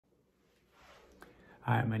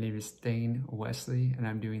Hi, my name is Thain Wesley, and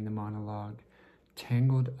I'm doing the monologue,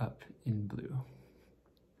 Tangled Up in Blue.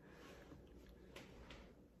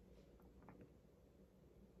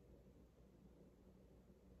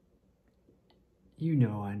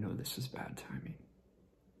 I know this is bad timing.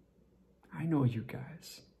 I know you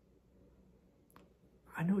guys.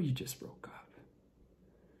 I know you just broke up.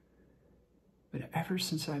 But ever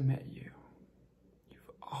since I met you, you've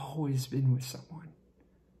always been with someone.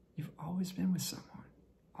 You've always been with someone.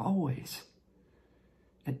 Always.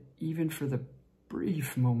 And even for the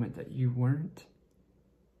brief moment that you weren't,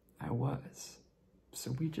 I was.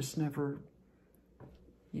 So we just never,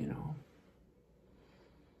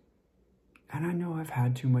 And I know I've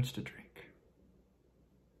had too much to drink.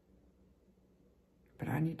 But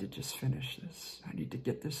I need to just finish this. I need to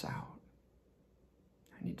get this out.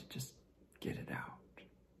 I need to just get it out.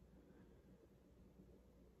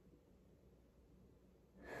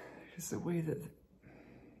 Because the way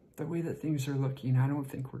that things are looking, I don't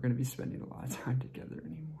think we're going to be spending a lot of time together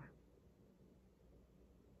anymore.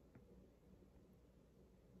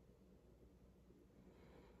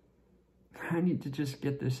 I need to just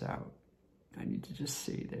get this out. I need to just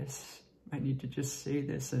say this. I need to just say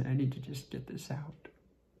this, and I need to just get this out.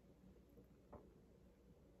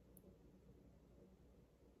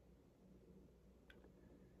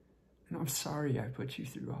 And I'm sorry I put you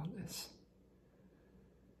through all this.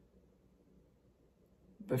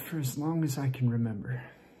 But for as long as I can remember,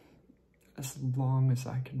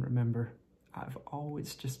 I've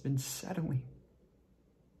always just been settling.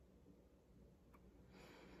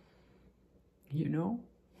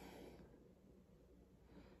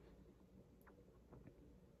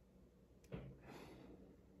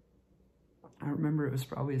 I remember it was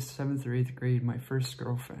probably 7th or 8th grade, my first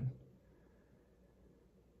girlfriend.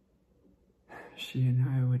 She and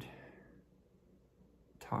I would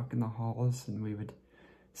talk in the halls, and we would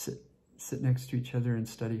sit next to each other in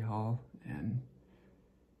study hall, and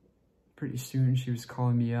pretty soon she was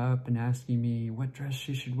calling me up and asking me what dress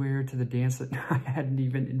she should wear to the dance that I hadn't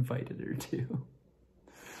even invited her to.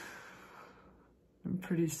 And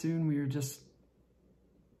pretty soon we were just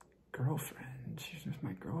girlfriend. She was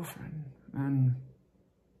my girlfriend. And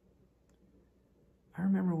I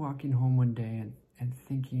remember walking home one day and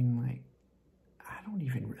thinking, like, I don't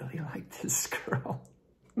even really like this girl.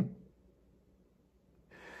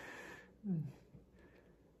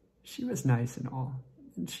 She was nice and all.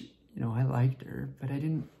 And she, I liked her, but I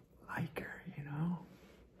didn't like her,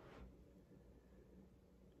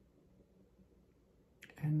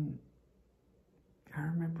 And I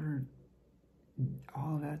remember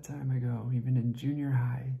all that time ago, even in junior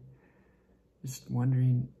high, just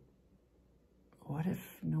wondering, what if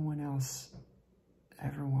no one else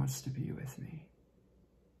ever wants to be with me?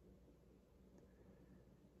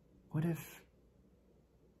 What if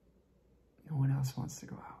no one else wants to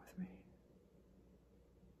go out with me?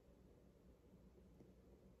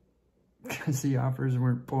 Because the offers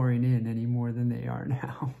weren't pouring in any more than they are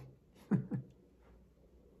now.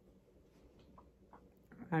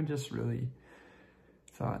 I just really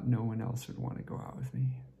thought no one else would want to go out with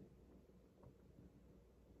me.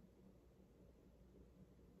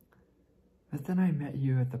 But then I met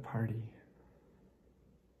you at the party.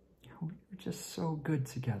 We were just so good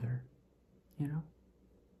together, We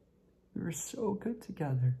were so good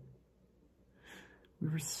together. We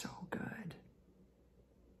were so good.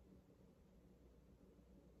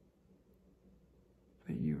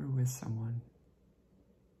 But you were with someone.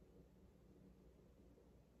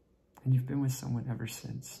 And you've been with someone ever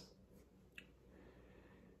since.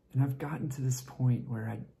 And I've gotten to this point where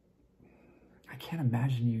I can't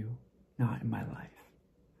imagine you not in my life.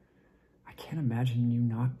 I can't imagine you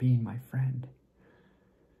not being my friend.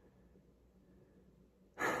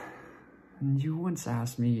 And you once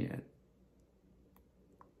asked me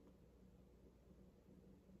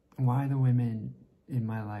why the women in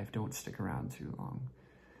my life don't stick around too long.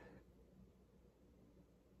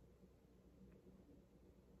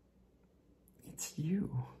 It's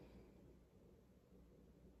you.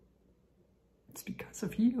 It's because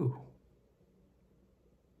of you.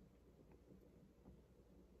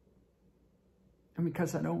 And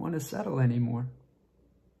because I don't want to settle anymore.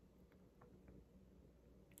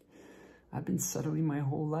 I've been settling my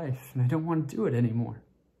whole life, and I don't want to do it anymore.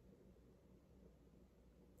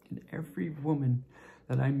 And every woman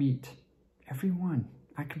that I meet, every one,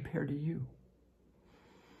 I compare to you.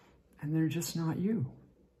 And they're just not you.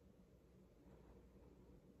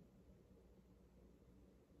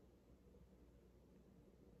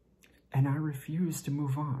 And I refuse to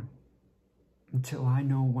move on until I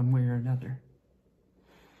know one way or another.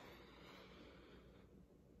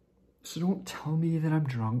 So don't tell me that I'm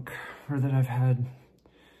drunk or that I've had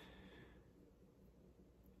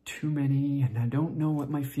too many and I don't know what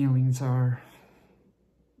my feelings are,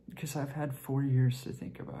 because I've had 4 years to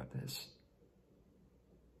think about this.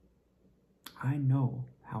 I know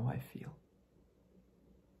how I feel.